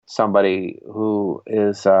somebody who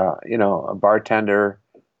is, a bartender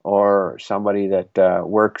or somebody that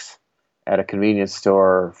works at a convenience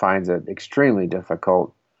store finds it extremely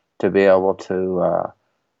difficult to be able to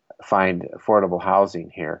find affordable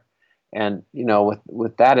housing here. And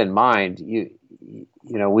with that in mind,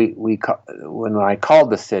 when I called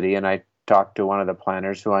the city and I talked to one of the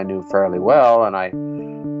planners who I knew fairly well, and I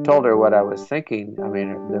told her what I was thinking. I mean,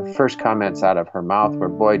 the first comments out of her mouth were,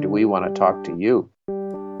 "Boy, do we want to talk to you."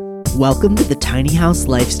 Welcome to the Tiny House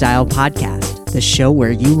Lifestyle Podcast, the show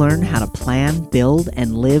where you learn how to plan, build,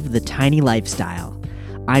 and live the tiny lifestyle.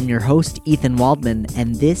 I'm your host, Ethan Waldman,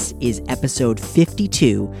 and this is episode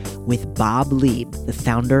 52 with Bob Lieb, the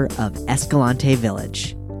founder of Escalante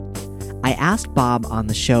Village. I asked Bob on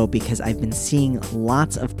the show because I've been seeing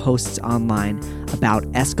lots of posts online about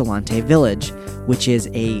Escalante Village, which is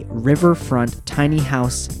a riverfront tiny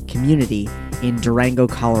house community in Durango,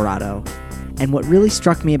 Colorado. And what really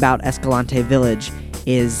struck me about Escalante Village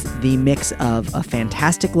is the mix of a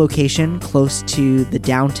fantastic location close to the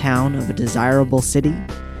downtown of a desirable city,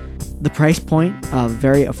 the price point of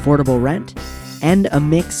very affordable rent, and a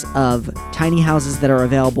mix of tiny houses that are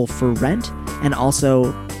available for rent and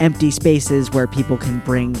also empty spaces where people can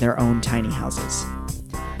bring their own tiny houses.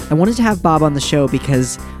 I wanted to have Bob on the show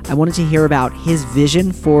because I wanted to hear about his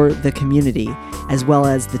vision for the community, as well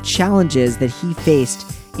as the challenges that he faced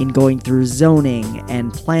in going through zoning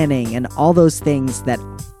and planning and all those things that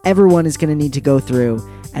everyone is going to need to go through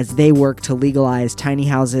as they work to legalize tiny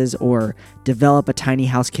houses or develop a tiny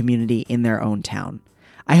house community in their own town.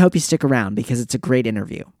 I hope you stick around because it's a great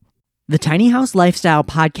interview. The Tiny House Lifestyle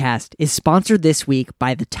Podcast is sponsored this week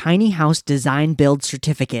by the Tiny House Design Build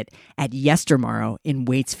Certificate at Yestermorrow in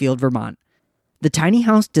Waitsfield, Vermont. The Tiny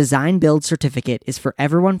House Design Build Certificate is for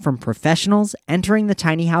everyone from professionals entering the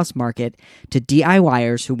tiny house market to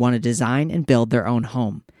DIYers who want to design and build their own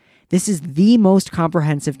home. This is the most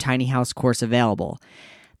comprehensive tiny house course available.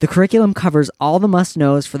 The curriculum covers all the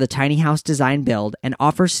must-knows for the tiny house design build and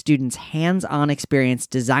offers students hands-on experience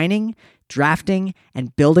designing, drafting,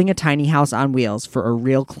 and building a tiny house on wheels for a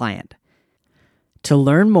real client. To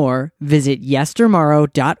learn more, visit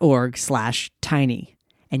yestermorrow.org/tiny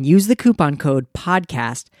and use the coupon code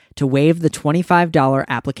PODCAST to waive the $25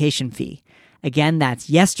 application fee. Again, that's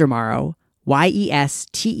Yestermorrow,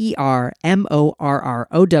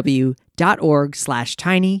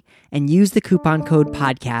 yestermorrow.org/tiny, and use the coupon code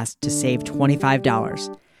PODCAST to save $25.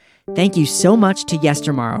 Thank you so much to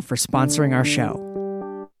Yestermorrow for sponsoring our show.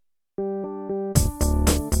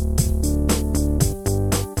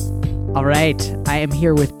 All right, I am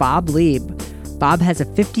here with Bob Lieb. Bob has a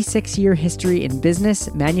 56-year history in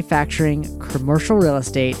business, manufacturing, commercial real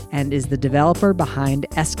estate, and is the developer behind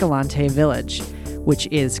Escalante Village, which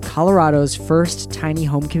is Colorado's first tiny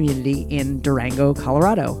home community in Durango,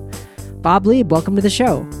 Colorado. Bob Lieb, welcome to the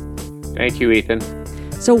show. Thank you, Ethan.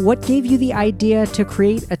 So what gave you the idea to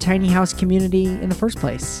create a tiny house community in the first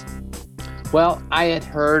place? Well, I had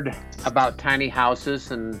heard about tiny houses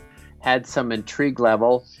and had some intrigue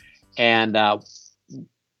level, and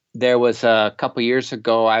there was a couple years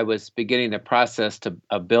ago, I was beginning the process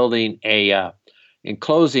of building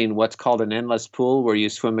enclosing what's called an endless pool where you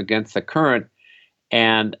swim against the current.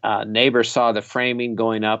 And neighbor saw the framing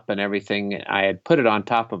going up and everything. I had put it on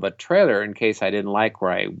top of a trailer in case I didn't like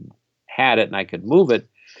where I had it and I could move it.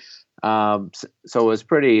 So it was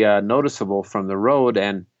pretty noticeable from the road.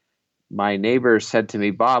 And my neighbor said to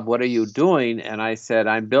me, "Bob, what are you doing?" And I said,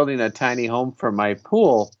 "I'm building a tiny home for my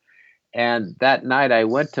pool." And that night I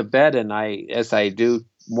went to bed, and as I do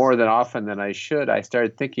more than often than I should, I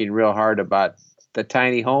started thinking real hard about the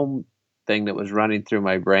tiny home thing that was running through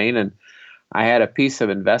my brain. And I had a piece of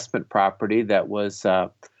investment property that was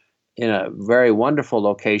in a very wonderful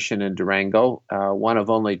location in Durango, one of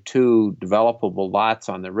only two developable lots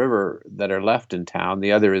on the river that are left in town.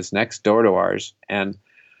 The other is next door to ours. And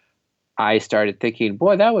I started thinking,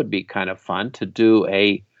 boy, that would be kind of fun to do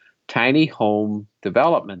a tiny home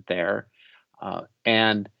development there.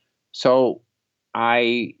 And so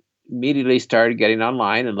I immediately started getting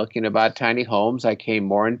online and looking about tiny homes. I came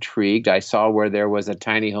more intrigued. I saw where there was a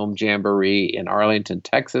tiny home jamboree in Arlington,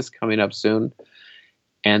 Texas coming up soon.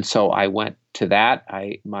 And so I went to that.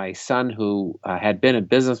 My son, who had been in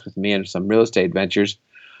business with me in some real estate ventures,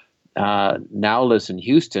 now lives in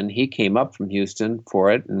Houston. He came up from Houston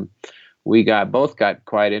for it, and we both got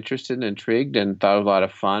quite interested and intrigued and thought it was a lot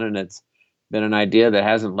of fun. And it's been an idea that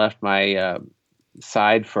hasn't left my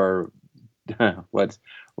side for what's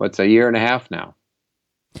a year and a half now.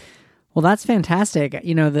 Well, that's fantastic.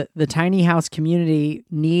 You know, the tiny house community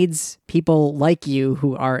needs people like you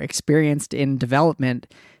who are experienced in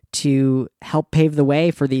development to help pave the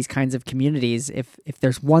way for these kinds of communities. If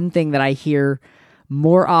there's one thing that I hear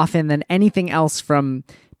more often than anything else from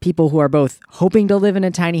people who are both hoping to live in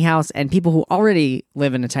a tiny house and people who already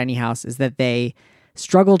live in a tiny house, is that they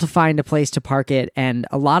struggle to find a place to park it, and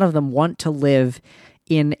a lot of them want to live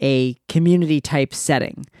in a community type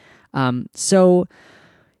setting. So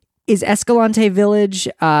is Escalante Village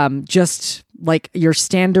just like your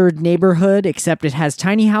standard neighborhood, except it has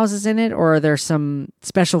tiny houses in it, or are there some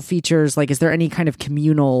special features? Like, is there any kind of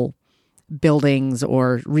communal buildings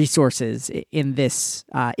or resources in this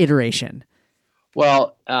iteration?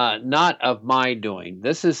 Well, not of my doing.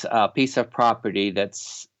 This is a piece of property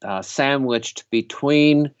that's sandwiched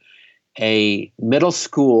between a middle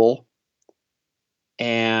school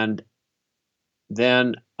and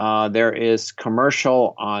then there is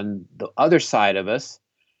commercial on the other side of us,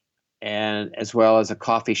 and as well as a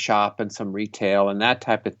coffee shop and some retail and that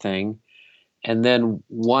type of thing. And then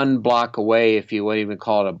one block away, if you would even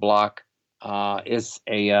call it a block, is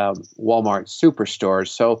a Walmart superstore.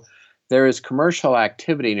 So there is commercial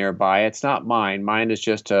activity nearby. It's not mine. Mine is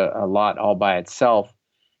just a lot all by itself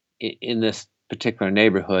in this particular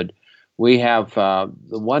neighborhood. We have the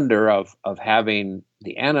wonder of having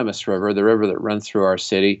the Animas River, the river that runs through our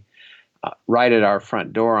city, right at our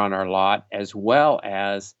front door on our lot, as well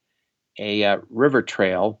as a river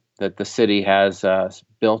trail that the city has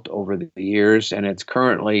built over the years, and it's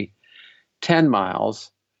currently 10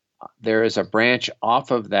 miles. There is a branch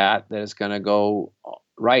off of that is going to go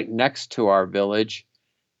right next to our village,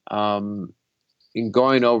 in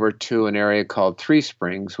going over to an area called Three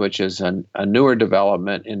Springs, which is a newer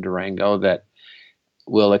development in Durango that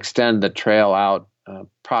will extend the trail out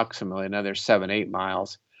approximately another 7-8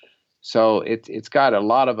 miles. So it's got a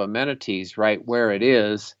lot of amenities right where it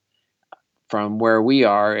is from where we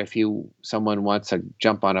are. If someone wants to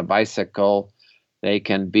jump on a bicycle, they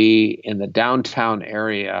can be in the downtown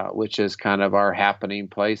area, which is kind of our happening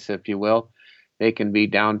place, if you will. They can be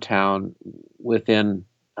downtown within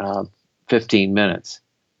 15 minutes.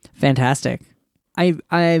 Fantastic.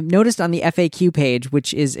 I've noticed on the FAQ page,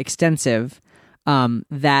 which is extensive,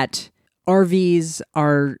 that RVs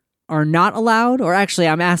are not allowed, or actually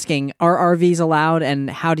I'm asking, are RVs allowed, and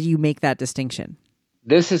how do you make that distinction?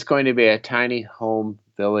 This is going to be a tiny home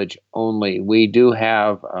village only. We do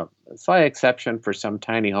have a slight exception for some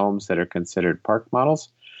tiny homes that are considered park models,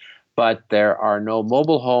 but there are no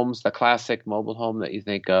mobile homes, the classic mobile home that you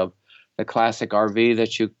think of, the classic RV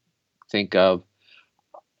that you think of,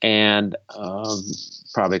 and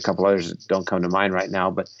probably a couple others that don't come to mind right now,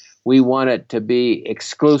 but we want it to be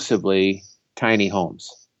exclusively tiny homes.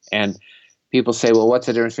 And people say, well, what's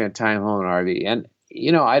the difference between a tiny home and an RV? And,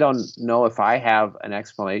 I don't know if I have an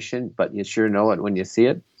explanation, but you sure know it when you see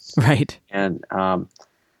it. Right. And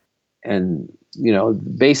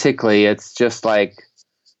basically it's just like,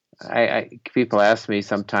 people ask me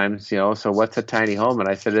sometimes, so what's a tiny home? And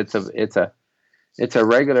I said, it's a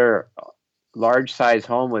regular large size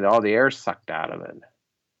home with all the air sucked out of it.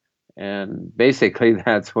 And basically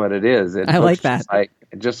that's what it is. I like that.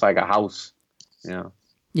 Just like a house,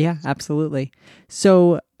 Yeah, absolutely.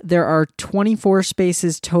 So there are 24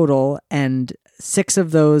 spaces total, and 6 of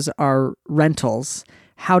those are rentals.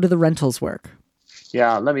 How do the rentals work?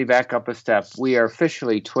 Yeah, let me back up a step. We are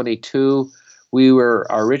officially 22.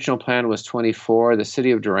 Our original plan was 24. The city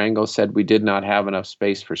of Durango said we did not have enough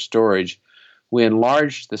space for storage. We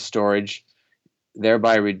enlarged the storage,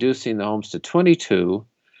 thereby reducing the homes to 22.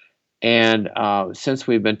 And since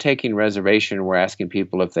we've been taking reservation, we're asking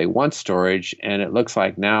people if they want storage. And it looks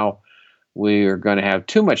like now we are going to have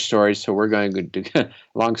too much storage. So we're going to do,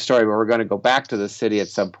 long story, but we're going to go back to the city at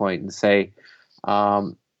some point and say,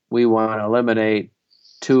 we want to eliminate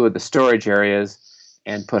 2 of the storage areas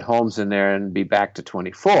and put homes in there and be back to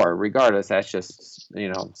 24. Regardless, that's just,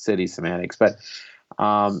 city semantics. But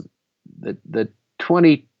the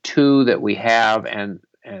 22 that we have and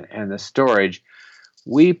the storage,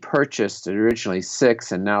 we purchased originally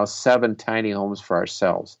 6 and now 7 tiny homes for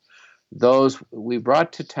ourselves. Those we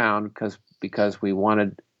brought to town because we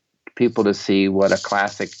wanted people to see what a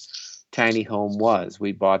classic tiny home was.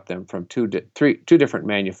 We bought them from two different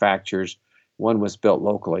manufacturers. One was built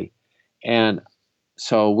locally. And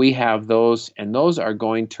so we have those, and those are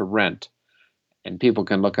going to rent. And people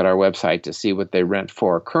can look at our website to see what they rent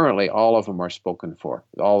for. Currently, all of them are spoken for,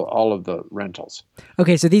 all of the rentals.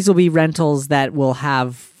 Okay, so these will be rentals that will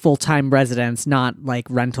have full-time residents, not like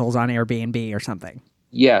rentals on Airbnb or something.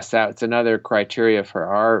 Yes, that's another criteria for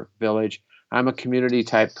our village. I'm a community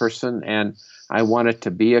type person, and I want it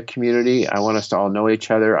to be a community. I want us to all know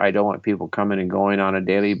each other. I don't want people coming and going on a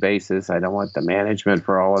daily basis. I don't want the management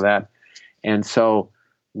for all of that. And so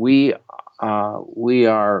we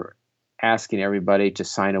are asking everybody to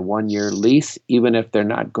sign a 1-year lease, even if they're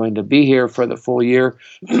not going to be here for the full year.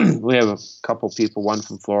 We have a couple people, one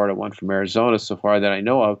from Florida, one from Arizona so far that I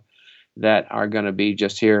know of, that are going to be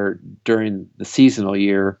just here during the seasonal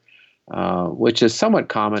year, which is somewhat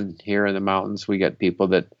common here in the mountains. We get people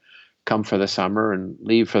that come for the summer and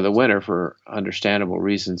leave for the winter for understandable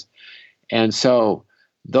reasons. And so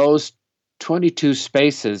those 22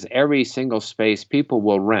 spaces, every single space, people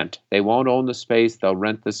will rent. They won't own the space, they'll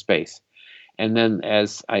rent the space. And then,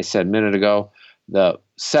 as I said a minute ago, the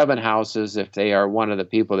 7 houses, if they are one of the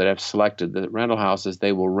people that have selected the rental houses,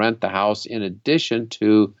 they will rent the house in addition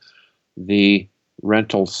to the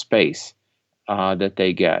rental space that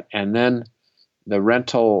they get. And then the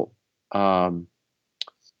rental, the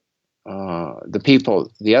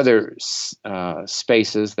other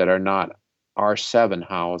spaces that are not R7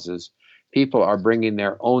 houses, people are bringing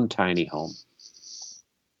their own tiny home.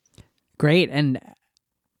 Great. And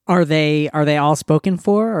are they all spoken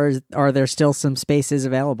for, or are there still some spaces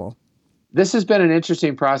available? This has been an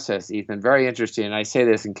interesting process, Ethan, very interesting. And I say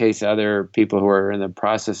this in case other people who are in the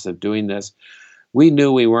process of doing this, we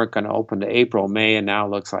knew we weren't going to open to April, May, and now it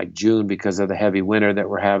looks like June because of the heavy winter that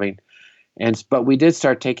we're having. But we did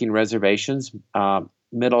start taking reservations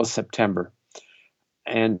middle of September.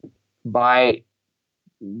 And by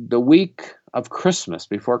the week of Christmas,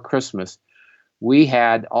 before Christmas, we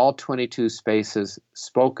had all 22 spaces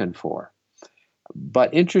spoken for.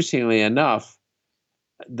 But interestingly enough,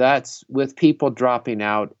 that's with people dropping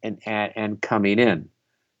out and coming in.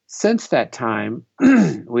 Since that time,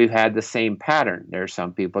 we've had the same pattern. There are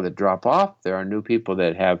some people that drop off. There are new people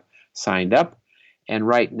that have signed up. And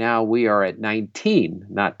right now we are at 19,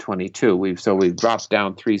 not 22. We've dropped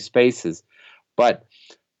down 3 spaces. But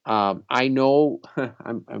I know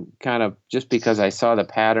I'm kind of, just because I saw the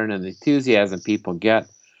pattern and the enthusiasm people get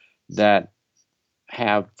that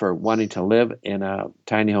have for wanting to live in a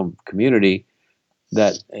tiny home community,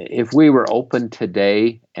 that if we were open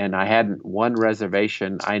today and I hadn't one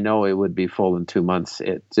reservation, I know it would be full in 2 months.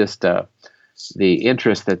 It just the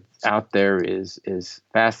interest that's out there is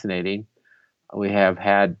fascinating. We have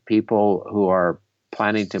had people who are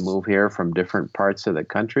planning to move here from different parts of the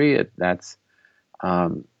country. That's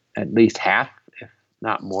at least half, if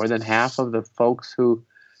not more than half, of the folks who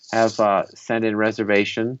have sent in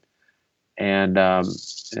reservation. And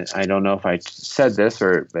I don't know if I said this,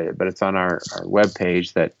 but it's on our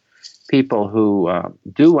webpage, that people who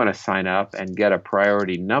do want to sign up and get a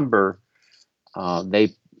priority number,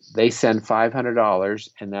 they send $500,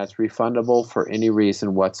 and that's refundable for any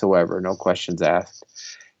reason whatsoever, no questions asked.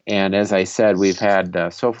 And as I said, we've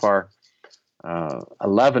had so far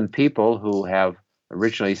 11 people who have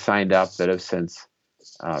originally signed up that have since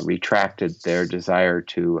retracted their desire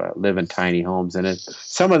to live in tiny homes. And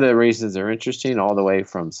some of the reasons are interesting, all the way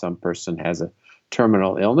from some person has a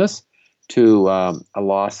terminal illness to a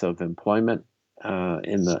loss of employment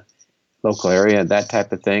in the local area, that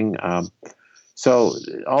type of thing. So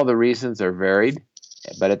all the reasons are varied,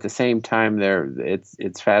 but at the same time,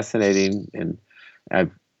 it's fascinating. And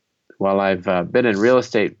while I've been in real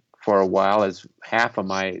estate for a while, as half of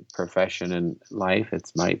my profession in life,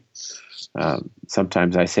 it's my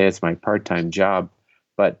sometimes I say it's my part-time job,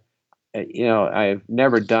 but I've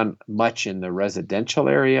never done much in the residential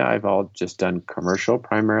area. I've all just done commercial,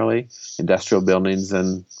 primarily industrial buildings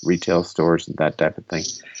and retail stores and that type of thing.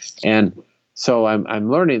 And so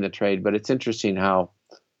I'm learning the trade, but it's interesting how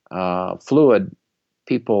fluid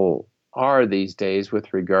people are these days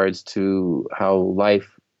with regards to how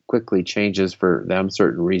life quickly changes for them,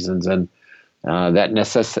 certain reasons, and that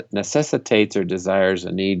necessitates or desires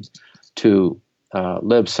a need to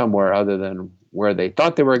live somewhere other than where they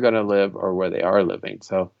thought they were going to live or where they are living.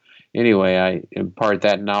 So anyway, I impart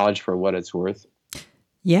that knowledge for what it's worth.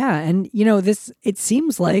 Yeah. And, it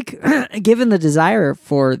seems like, given the desire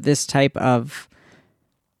for this type of,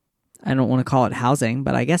 I don't want to call it housing,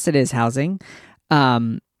 but I guess it is housing.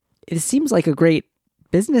 It seems like a great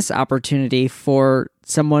business opportunity for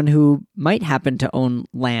someone who might happen to own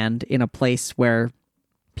land in a place where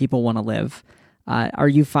people want to live. Are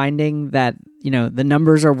you finding that, the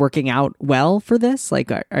numbers are working out well for this?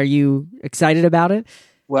 Like, are you excited about it?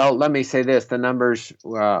 Well, let me say this. The numbers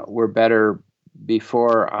were better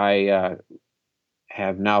before I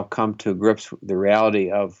have now come to grips with the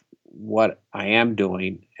reality of what I am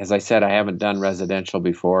doing. As I said, I haven't done residential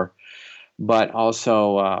before, but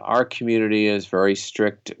also our community is very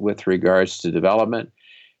strict with regards to development.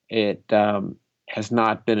 It has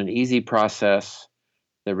not been an easy process.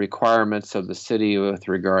 The requirements of the city with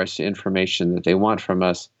regards to information that they want from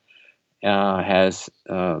us has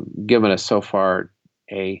given us so far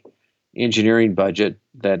a engineering budget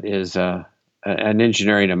that is an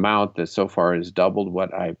engineering amount that so far has doubled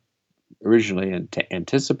what I originally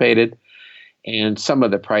anticipated. And some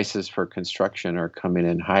of the prices for construction are coming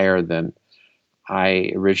in higher than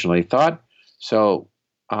I originally thought. So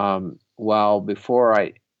while before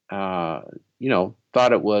I,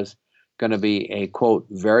 thought it was going to be a, quote,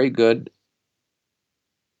 very good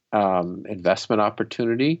investment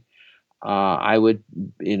opportunity, I would,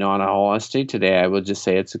 in all honesty, today I would just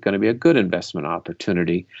say it's going to be a good investment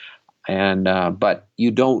opportunity. And but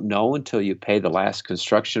you don't know until you pay the last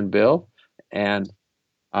construction bill, and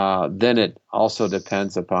then it also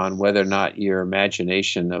depends upon whether or not your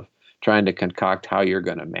imagination of trying to concoct how you're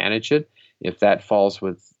going to manage it, if that falls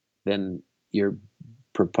within your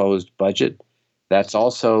proposed budget, that's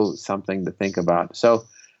also something to think about. So,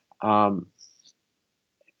 but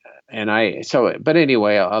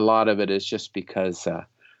anyway, a lot of it is just because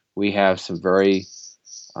we have some very,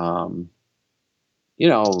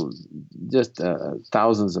 just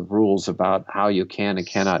thousands of rules about how you can and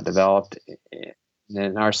cannot develop.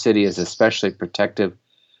 And our city is especially protective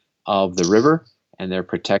of the river, and they're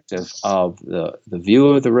protective of the view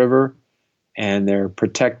of the river, and they're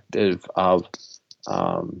protective of,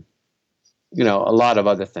 a lot of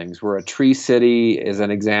other things. We're a tree city, as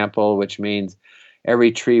an example, which means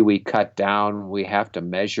every tree we cut down, we have to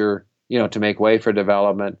measure, to make way for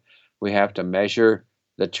development. We have to measure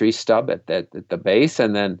the tree stub at the base,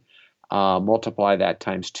 and then multiply that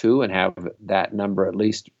times 2 and have that number at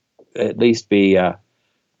least be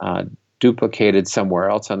duplicated somewhere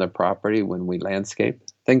else on the property when we landscape.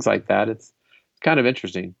 Things like that. It's kind of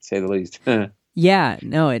interesting, to say the least. Yeah,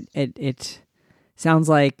 no, it sounds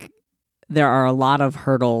like there are a lot of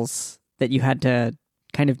hurdles that you had to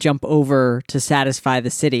kind of jump over to satisfy the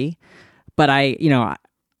city. But I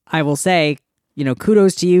will say,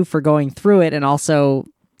 kudos to you for going through it, and also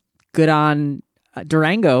good on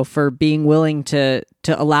Durango for being willing to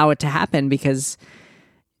allow it to happen, because,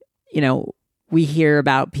 we hear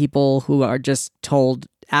about people who are just told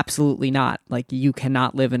absolutely not, like, you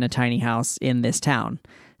cannot live in a tiny house in this town.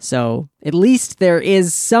 So at least there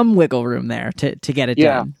is some wiggle room there to get it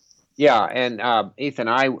done. Yeah. And Ethan,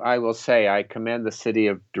 I will say I commend the city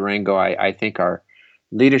of Durango. I think our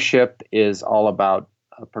leadership is all about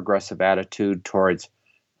a progressive attitude towards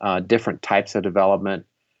different types of development.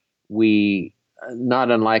 We, not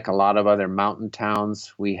unlike a lot of other mountain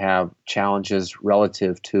towns, we have challenges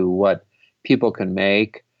relative to what people can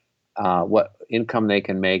make, what income they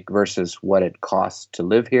can make versus what it costs to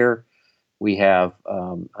live here. We have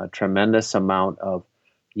a tremendous amount of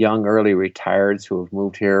young early retireds who have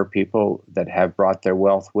moved here, people that have brought their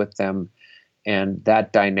wealth with them. And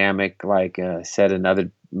that dynamic, like I said, in other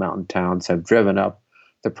mountain towns, have driven up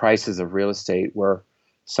the prices of real estate, where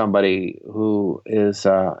somebody who is,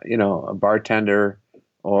 a bartender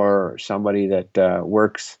or somebody that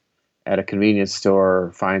works at a convenience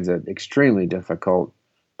store finds it extremely difficult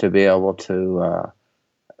to be able to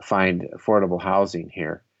find affordable housing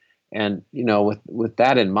here. And with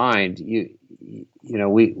that in mind,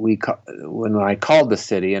 when I called the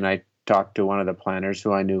city and I talked to one of the planners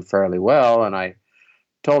who I knew fairly well, and I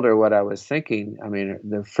told her what I was thinking, I mean,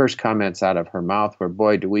 the first comments out of her mouth were,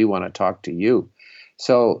 "Boy, do we want to talk to you."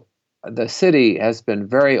 So the city has been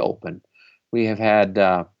very open. We have had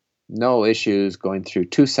no issues going through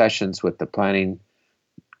 2 sessions with the Planning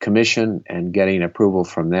Commission and getting approval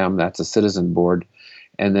from them. That's a citizen board.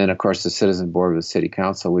 And then, of course, the citizen board of the city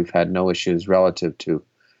council, we've had no issues relative to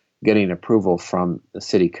getting approval from the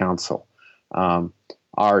city council.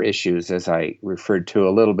 Our issues, as I referred to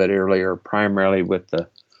a little bit earlier, primarily with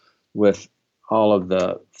all of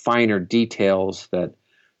the finer details that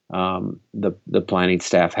the planning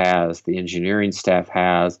staff has, the engineering staff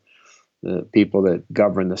has, the people that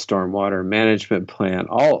govern the stormwater management plan,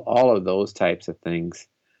 all of those types of things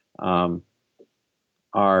have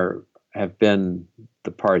been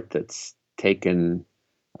the part that's taken,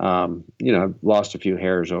 I've lost a few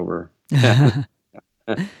hairs over.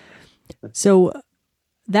 So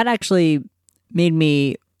that actually made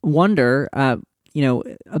me wonder,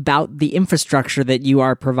 about the infrastructure that you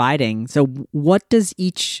are providing. So what does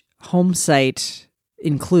each home site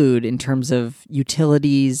include in terms of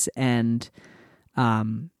utilities, and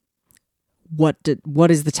what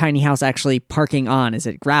is the tiny house actually parking on? Is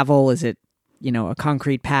it gravel? Is it, a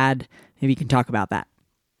concrete pad? Maybe you can talk about that.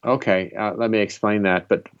 Okay, let me explain that.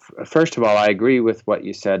 But first of all, I agree with what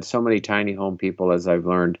you said. So many tiny home people, as I've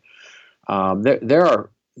learned,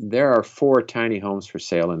 there are 4 tiny homes for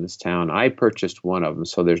sale in this town. I purchased one of them,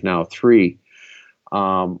 so there's now 3.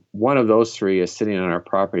 One of those 3 is sitting on our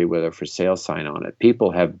property with a for sale sign on it.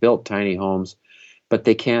 People have built tiny homes but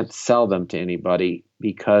they can't sell them to anybody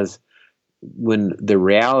because when the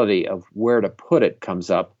reality of where to put it comes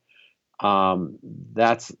up, um,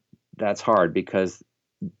 that's hard because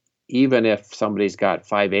even if somebody's got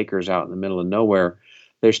 5 acres out in the middle of nowhere,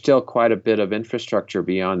 there's still quite a bit of infrastructure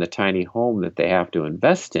beyond the tiny home that they have to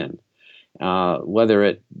invest in. Whether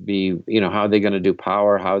it be, how are they going to do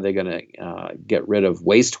power? How are they going to get rid of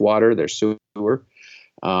wastewater, their sewer?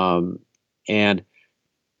 And,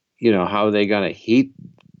 how are they going to heat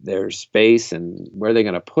their space and where are they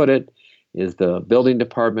going to put it? Is the building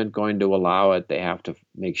department going to allow it? They have to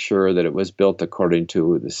make sure that it was built according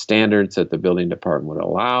to the standards that the building department would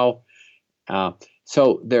allow.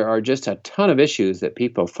 So there are just a ton of issues that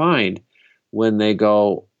people find when they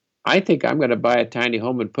go, I think I'm going to buy a tiny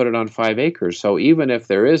home and put it on 5 acres. So even if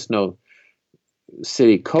there is no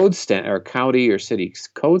city code or county or city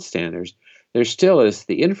code standards, there still is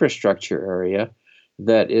the infrastructure area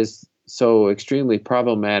that is so extremely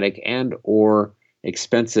problematic and or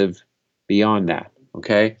expensive beyond that.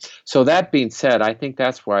 Okay. So that being said, I think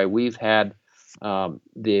that's why we've had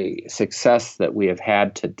the success that we have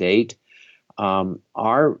had to date.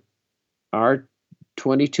 Our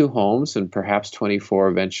 22 homes and perhaps 24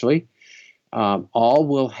 eventually, all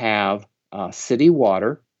will have city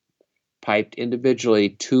water piped individually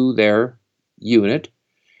to their unit.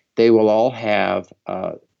 They will all have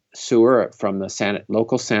sewer from the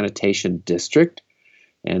local sanitation district,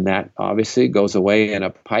 and that obviously goes away in a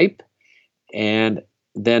pipe. And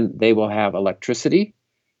then they will have electricity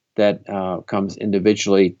that comes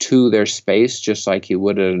individually to their space, just like you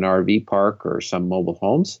would at an RV park or some mobile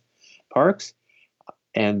homes parks.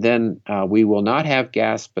 And then we will not have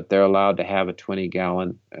gas, but they're allowed to have a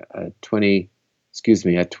 20-pound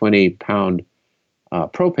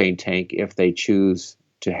propane tank if they choose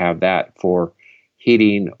to have that for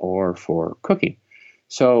heating or for cooking.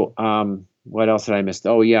 So what else did I miss?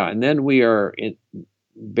 Oh, yeah. And then we are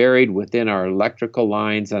buried within our electrical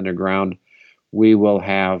lines underground. We will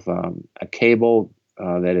have a cable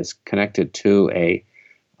that is connected to a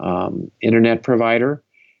internet provider.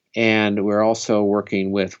 And we're also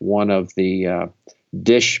working with one of the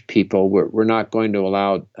dish people. We're not going to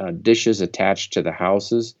allow dishes attached to the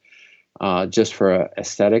houses just for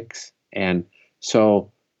aesthetics. And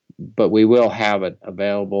so, but we will have it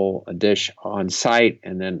available, a dish on site,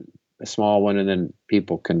 and then a small one, and then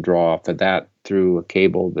people can draw off of that through a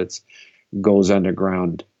cable that goes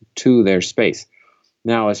underground to their space.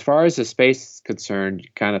 Now, as far as the space is concerned, you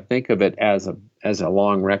kind of think of it as a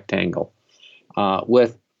long rectangle.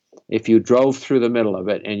 If you drove through the middle of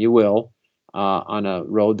it, and you will, on a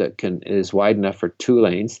road that is wide enough for 2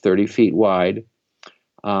 lanes, 30 feet wide,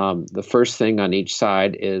 the first thing on each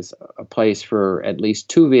side is a place for at least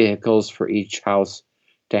 2 vehicles for each house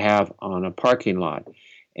to have on a parking lot.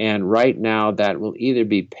 And right now that will either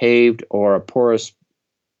be paved or a porous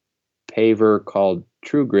paver called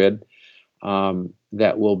TruGrid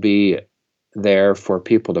that will be there for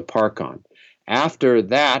people to park on. After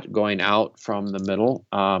that, going out from the middle,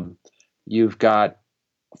 you've got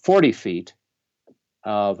 40 feet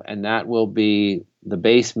and that will be the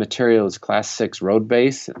base material is Class 6 road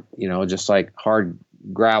base, just like hard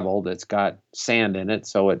gravel that's got sand in it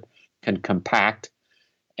so it can compact,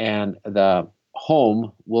 and the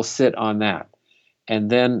home will sit on that. And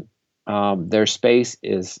then their space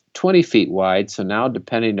is 20 feet wide, so now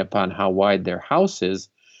depending upon how wide their house is,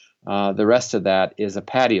 the rest of that is a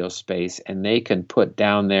patio space, and they can put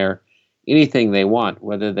down there anything they want,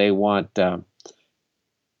 whether they want to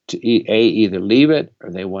either leave it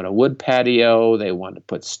or they want a wood patio, they want to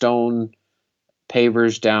put stone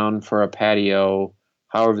pavers down for a patio,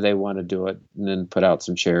 however they want to do it, and then put out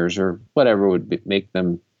some chairs or whatever would make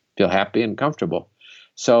them feel happy and comfortable.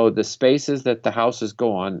 So the spaces that the houses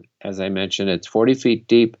go on, as I mentioned, it's 40 feet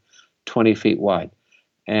deep, 20 feet wide.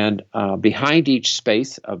 And behind each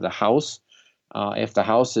space of the house, if the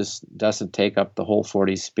house doesn't take up the whole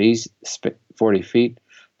 40 feet,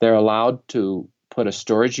 they're allowed to put a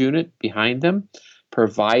storage unit behind them,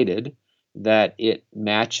 provided that it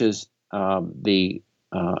matches at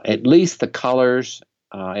least the colors,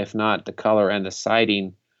 if not the color and the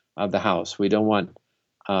siding of the house. We don't want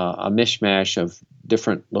a mishmash of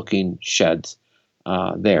different looking sheds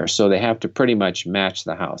there. So they have to pretty much match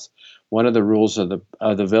the house. One of the rules of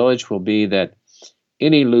the village will be that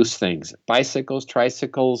any loose things, bicycles,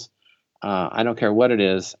 tricycles, I don't care what it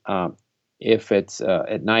is, if it's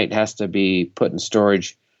at night, has to be put in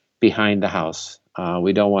storage behind the house.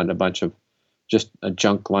 We don't want a bunch of just a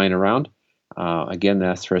junk lying around. Again,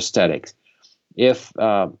 that's for aesthetics. If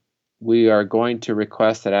we are going to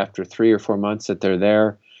request that after 3 or 4 months that they're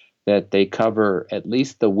there, that they cover at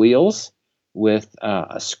least the wheels with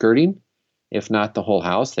a skirting. If not the whole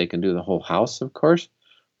house, they can do the whole house, of course.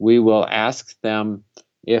 We will ask them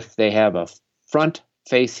if they have a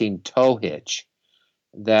front-facing tow hitch,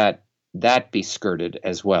 that be skirted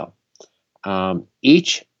as well.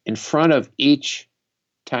 Each in front of each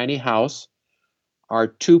tiny house are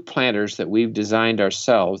 2 planters that we've designed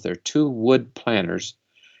ourselves. They're 2 wood planters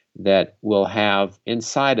that will have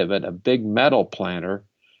inside of it a big metal planter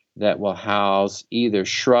that will house either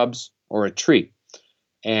shrubs or a tree.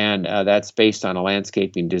 And that's based on a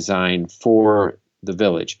landscaping design for the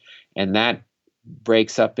village. And that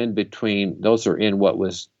breaks up in between. Those are in what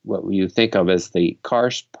you think of as the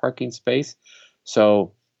car parking space.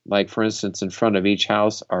 So, like for instance, in front of each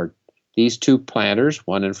house are these 2 planters,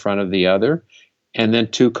 one in front of the other, and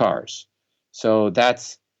then 2 cars. So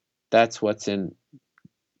that's what's in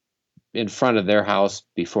front of their house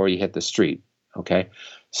before you hit the street. Okay,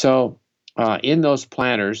 so in those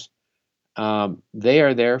planters, they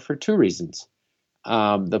are there for 2 reasons.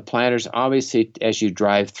 The planters, obviously, as you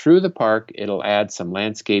drive through the park, it'll add some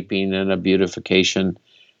landscaping and a beautification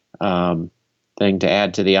thing to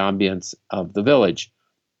add to the ambience of the village.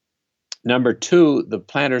 Number 2, the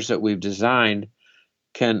planters that we've designed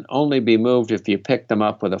can only be moved if you pick them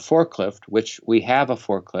up with a forklift, which we have a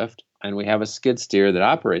forklift, and we have a skid steer that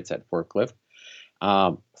operates that forklift.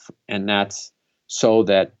 And that's so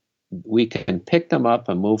that we can pick them up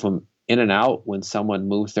and move them in and out when someone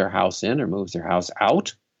moves their house in or moves their house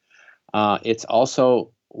out. It's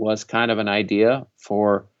also was kind of an idea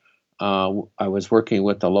for, I was working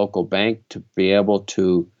with the local bank to be able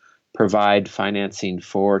to provide financing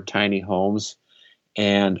for tiny homes.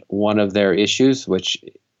 And one of their issues, which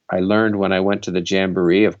I learned when I went to the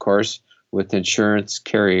Jamboree, of course, with insurance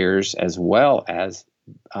carriers as well as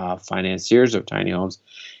financiers of tiny homes,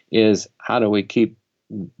 is how do we keep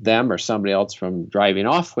them or somebody else from driving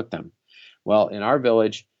off with them? Well, in our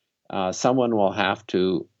village, someone will have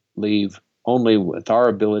to leave only with our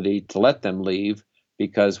ability to let them leave,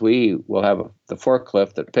 because we will have the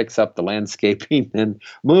forklift that picks up the landscaping and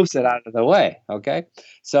moves it out of the way. Okay,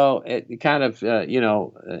 so it kind of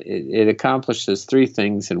it accomplishes 3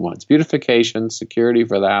 things in one: it's beautification, security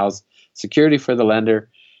for the house, security for the lender,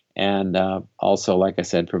 and also, like I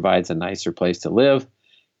said, provides a nicer place to live,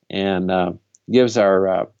 and gives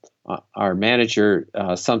our manager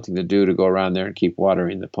something to do to go around there and keep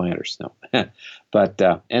watering the planters. No, but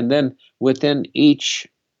and then within each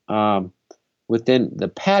within the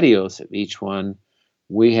patios of each one,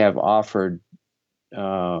 we have offered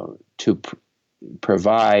to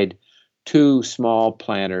provide 2 small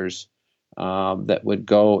planters that would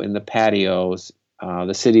go in the patios.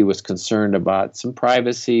 The city was concerned about some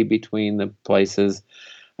privacy between the places.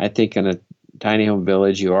 I think in a tiny home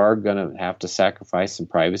village, you are going to have to sacrifice some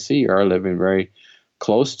privacy. You are living very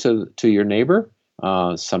close to your neighbor.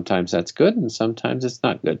 Sometimes that's good, and sometimes it's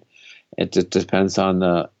not good. It just depends on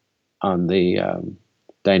the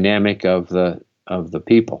dynamic of the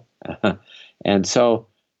people. And so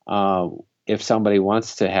if somebody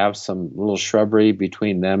wants to have some little shrubbery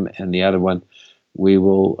between them and the other one, we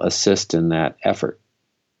will assist in that effort.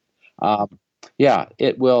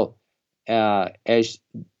 It will, as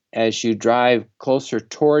you drive closer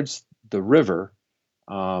towards the river,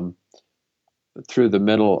 through the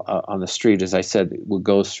middle on the street, as I said, it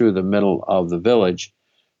goes through the middle of the village.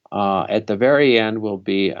 At the very end will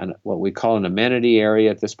be what we call an amenity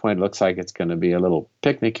area. At this point, it looks like it's going to be a little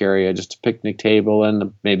picnic area, just a picnic table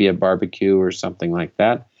and maybe a barbecue or something like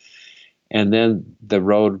that. And then the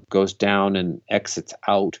road goes down and exits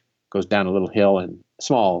out, goes down a little hill and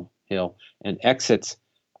small hill, and exits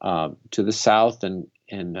to the south and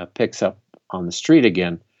picks up on the street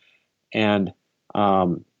again. And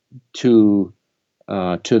to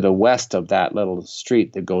the west of that little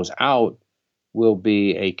street that goes out will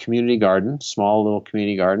be a community garden, small little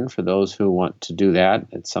community garden for those who want to do that.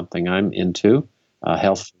 It's something I'm into,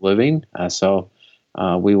 health living. So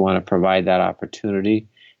we want to provide that opportunity.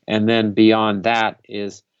 And then beyond that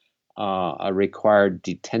is a required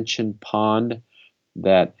detention pond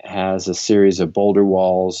that has a series of boulder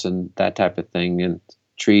walls and that type of thing, and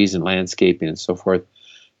trees and landscaping and so forth,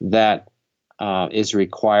 that is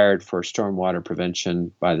required for stormwater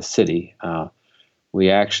prevention by the city. We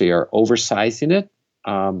actually are oversizing it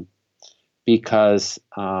because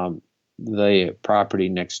the property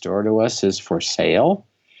next door to us is for sale,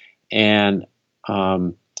 and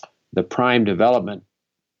the prime development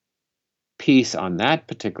piece on that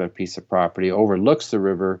particular piece of property overlooks the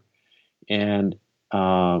river, and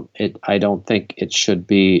I don't think it should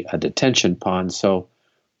be a detention pond. So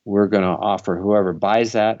we're going to offer whoever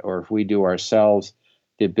buys that, or if we do ourselves,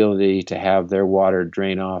 the ability to have their water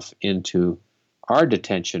drain off into our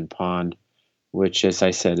detention pond, which, as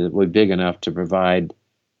I said, it will be big enough to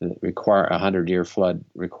require a 100-year flood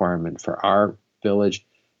requirement for our village,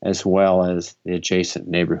 as well as the adjacent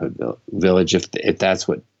neighborhood village, if that's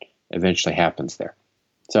what eventually happens there.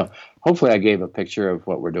 So hopefully I gave a picture of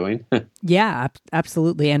what we're doing. Yeah,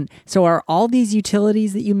 absolutely. And so are all these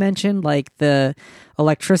utilities that you mentioned, like the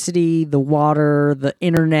electricity, the water, the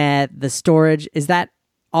internet, the storage, is that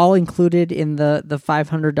all included in the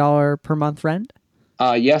 $500 per month rent?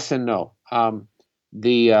 Yes and no.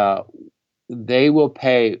 They will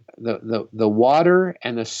pay the water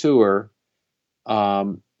and the sewer.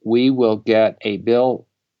 We will get a bill,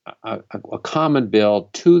 a common bill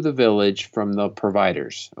to the village from the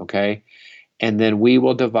providers, okay? And then we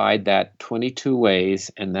will divide that 22 ways,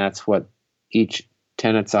 and that's what each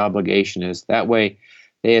tenant's obligation is. That way,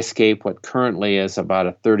 they escape what currently is about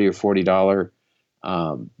a $30 or $40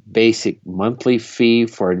 basic monthly fee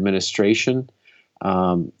for administration.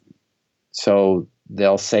 So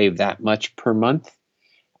they'll save that much per month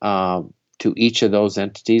to each of those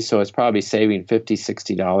entities. So it's probably saving $50,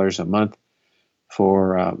 $60 a month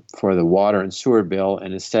for the water and sewer bill,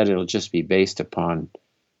 and instead it'll just be based upon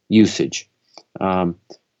usage.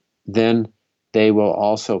 Then they will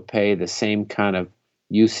also pay the same kind of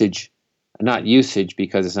usage, not usage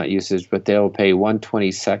because it's not usage, but they'll pay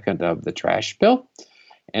 1/22 of the trash bill,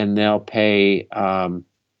 and they'll pay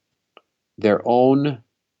their own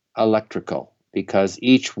electrical, because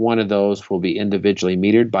each one of those will be individually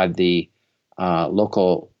metered by the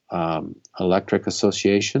local electric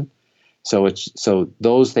association. So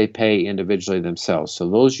those they pay individually themselves. So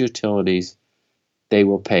those utilities they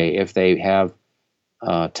will pay. If they have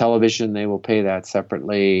television, they will pay that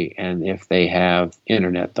separately, and if they have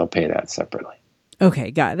internet, they'll pay that separately.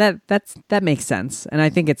 Okay, got it. That makes sense. And I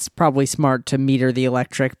think it's probably smart to meter the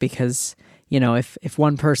electric because, if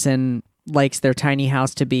one person likes their tiny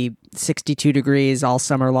house to be 62 degrees all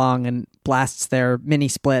summer long and blasts their mini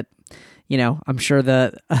split, I'm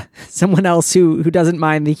sure someone else who doesn't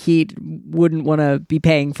mind the heat wouldn't want to be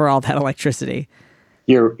paying for all that electricity.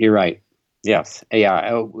 You're right. Yes.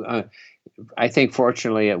 Yeah. I think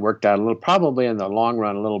fortunately it worked out probably in the long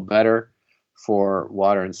run, a little better for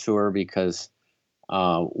water and sewer because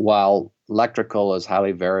while electrical is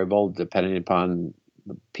highly variable depending upon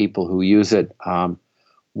the people who use it,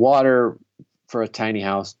 water for a tiny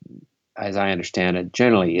house, as I understand it,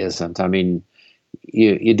 generally isn't. I mean,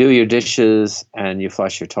 you do your dishes and you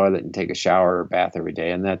flush your toilet and take a shower or bath every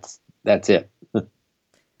day, and that's it.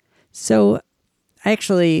 So,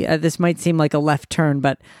 actually, this might seem like a left turn,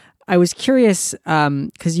 but I was curious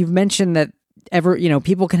because you've mentioned that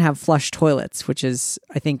people can have flush toilets, which is,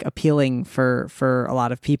 I think, appealing for a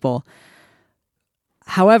lot of people.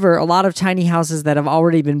 However, a lot of tiny houses that have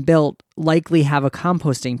already been built likely have a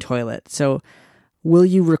composting toilet. So will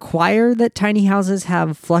you require that tiny houses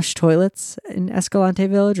have flush toilets in Escalante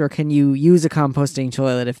Village, or can you use a composting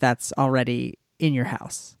toilet if that's already in your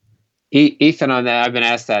house? Ethan, on that, I've been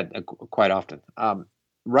asked that quite often.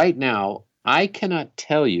 Right now, I cannot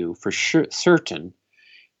tell you for certain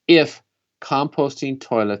if composting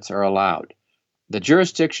toilets are allowed. The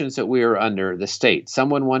jurisdictions that we are under, the state,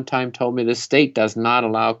 someone one time told me the state does not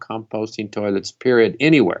allow composting toilets, period,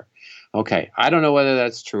 anywhere. Okay, I don't know whether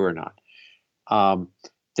that's true or not.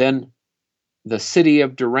 Then the city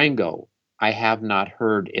of Durango, I have not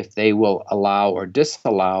heard if they will allow or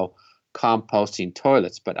disallow composting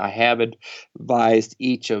toilets, but I have advised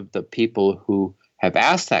each of the people who have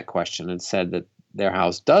asked that question and said that their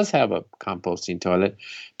house does have a composting toilet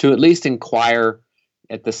to at least inquire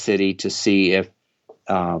at the city to see if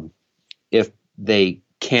they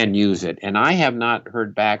can use it. And I have not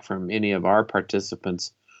heard back from any of our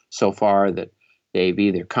participants so far that they've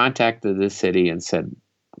either contacted the city and said,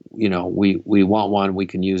 we want one, we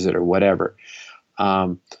can use it or whatever.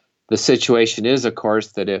 The situation is, of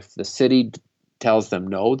course, that if the city tells them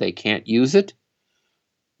no, they can't use it,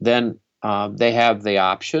 then they have the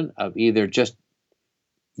option of either just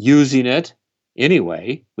using it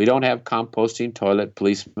anyway. We don't have composting toilet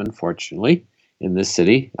policemen, fortunately, in this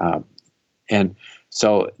city. And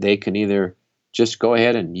so they can either just go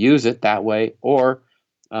ahead and use it that way, or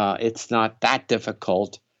it's not that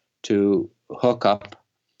difficult to hook up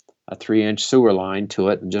a 3-inch sewer line to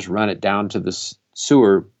it and just run it down to the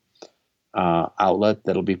sewer outlet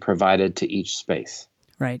that'll be provided to each space.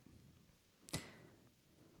 Right.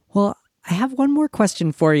 Well, I have one more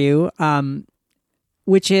question for you,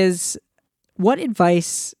 which is, what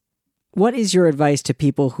is your advice to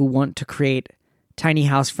people who want to create tiny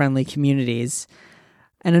house friendly communities?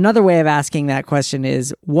 And another way of asking that question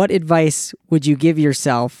is, what advice would you give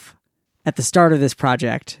yourself at the start of this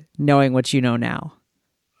project, knowing what you know now?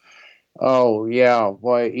 Oh, yeah.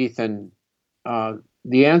 Boy, Ethan,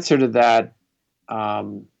 the answer to that,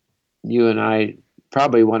 you and I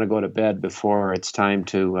probably want to go to bed before it's time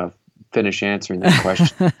to finish answering that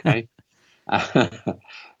question. Okay.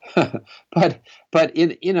 but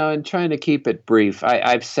in trying to keep it brief,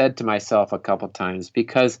 I've said to myself a couple times,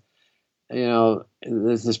 because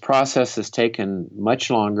this process has taken much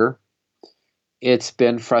longer. It's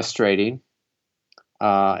been frustrating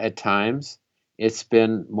at times. It's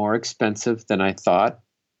been more expensive than I thought.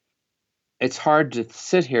 It's hard to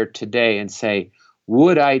sit here today and say,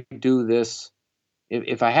 would I do this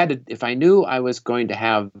if I knew I was going to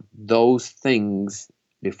have those things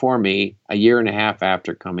before me a year and a half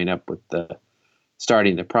after coming up with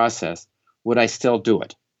starting the process, would I still do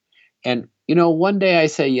it? And one day I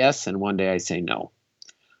say yes, and one day I say no.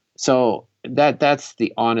 So that's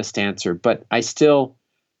the honest answer. But I still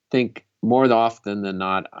think more often than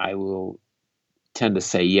not, I will tend to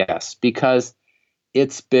say yes, because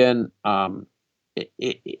it's been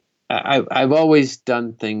I've always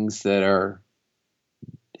done things that are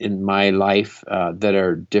in my life that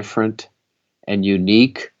are different and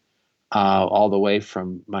unique, all the way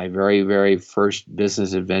from my very, very first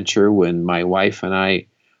business adventure when my wife and I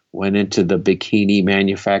went into the bikini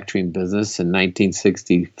manufacturing business in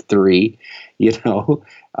 1963, and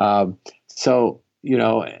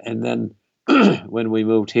then when we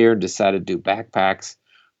moved here and decided to do backpacks,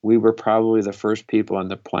 we were probably the first people on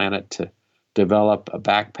the planet to develop a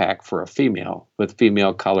backpack for a female with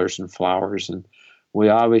female colors and flowers. And we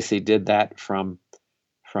obviously did that from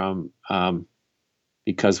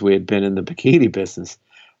because we had been in the bikini business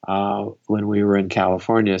when we were in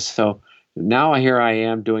California. So now here I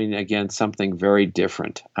am doing, again, something very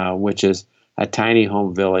different, which is a tiny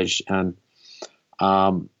home village. And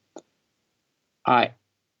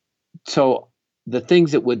so the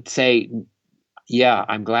things that would say, yeah,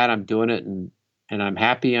 I'm glad I'm doing it, and I'm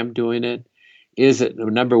happy I'm doing it, is that,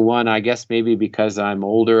 number one, I guess maybe because I'm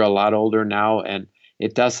older, a lot older now, and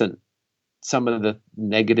some of the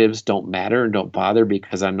negatives don't matter and don't bother,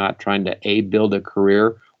 because I'm not trying to build a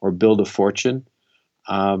career or build a fortune.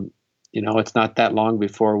 It's not that long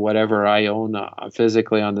before whatever I own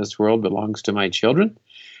physically on this world belongs to my children.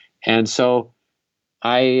 And so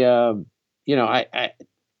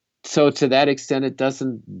so to that extent,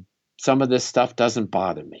 some of this stuff doesn't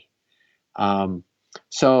bother me. But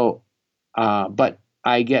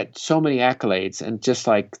I get so many accolades, and just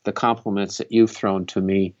like the compliments that you've thrown to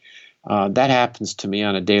me, that happens to me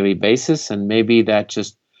on a daily basis. And maybe that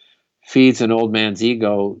just feeds an old man's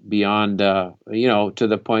ego beyond, to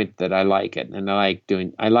the point that I like it, and I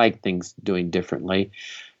like things doing differently.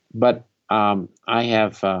 But I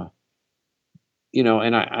have, and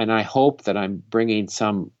I hope that I'm bringing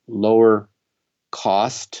some lower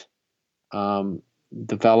cost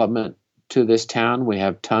development to this town. We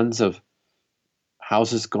have tons of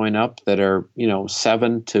houses going up that are,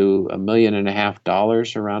 $7 to $1.5 million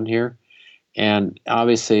around here. And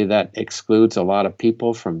obviously that excludes a lot of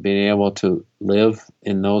people from being able to live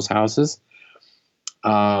in those houses.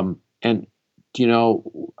 I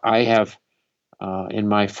have, in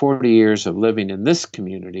my 40 years of living in this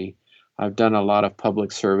community, I've done a lot of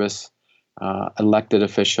public service, elected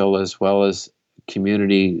official, as well as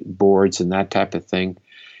community boards and that type of thing.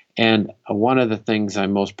 And one of the things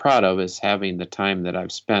I'm most proud of is having the time that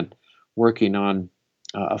I've spent working on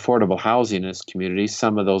affordable housing in this community.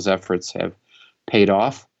 Some of those efforts have paid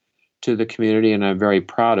off to the community, and I'm very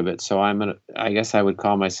proud of it. So I guess I would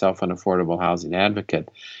call myself an affordable housing advocate.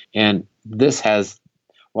 And this has,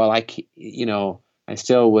 I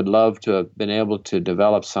still would love to have been able to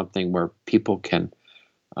develop something where people can,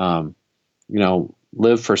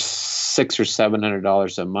 live for $600 or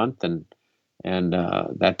 $700 a month and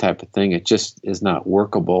that type of thing. It just is not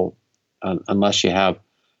workable unless you have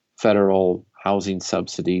federal housing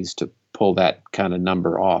subsidies to pull that kind of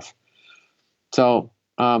number off. So,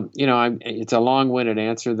 it's a long-winded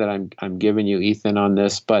answer that I'm giving you, Ethan, on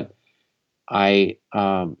this, but I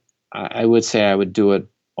would say I would do it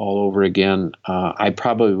all over again. I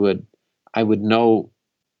would know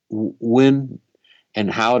when and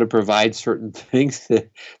how to provide certain things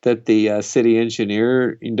that the city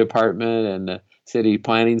engineering department and the city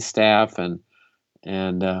planning staff and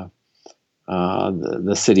the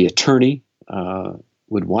city attorney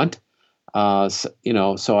would want.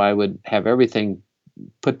 So I would have everything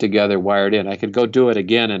put together, wired in. I could go do it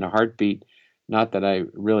again in a heartbeat. Not that I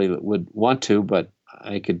really would want to, but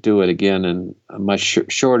I could do it again in a much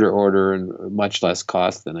shorter order and much less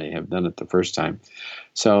cost than I have done it the first time.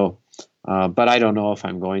 So, but I don't know if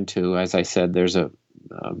I'm going to. As I said, there's a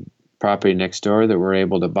property next door that we're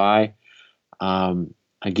able to buy.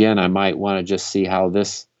 Again, I might want to just see how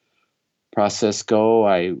this process go.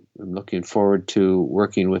 I am looking forward to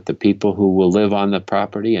working with the people who will live on the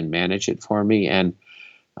property and manage it for me and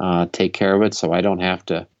take care of it, so I don't have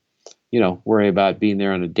to, worry about being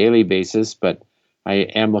there on a daily basis. But I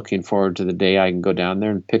am looking forward to the day I can go down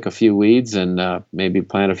there and pick a few weeds and maybe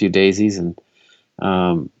plant a few daisies and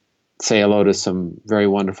say hello to some very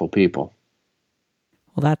wonderful people.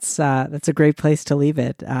 Well, that's a great place to leave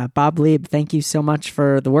it. Bob Lieb, thank you so much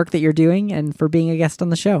for the work that you're doing and for being a guest on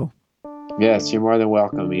the show. Yes, you're more than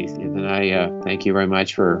welcome, Ethan. And I thank you very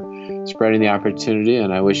much for spreading the opportunity,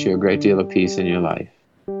 and I wish you a great deal of peace in your life.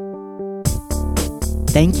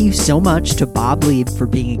 Thank you so much to Bob Lieb for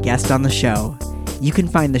being a guest on the show. You can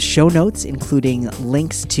find the show notes, including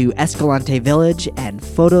links to Escalante Village and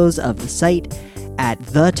photos of the site, at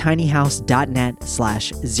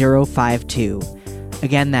thetinyhouse.net/052.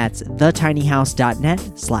 Again, that's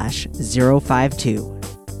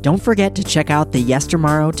thetinyhouse.net/052. Don't forget to check out the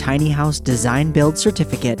Yestermorrow Tiny House Design Build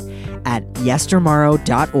Certificate at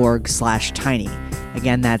yestermorrow.org/tiny.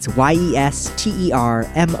 Again, that's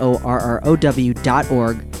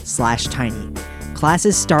yestermorrow.org/tiny.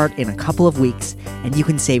 Classes start in a couple of weeks, and you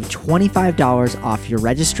can save $25 off your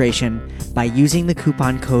registration by using the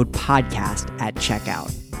coupon code PODCAST at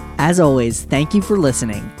checkout. As always, thank you for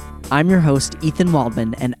listening. I'm your host, Ethan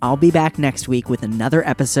Waldman, and I'll be back next week with another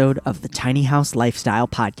episode of the Tiny House Lifestyle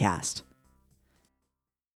Podcast.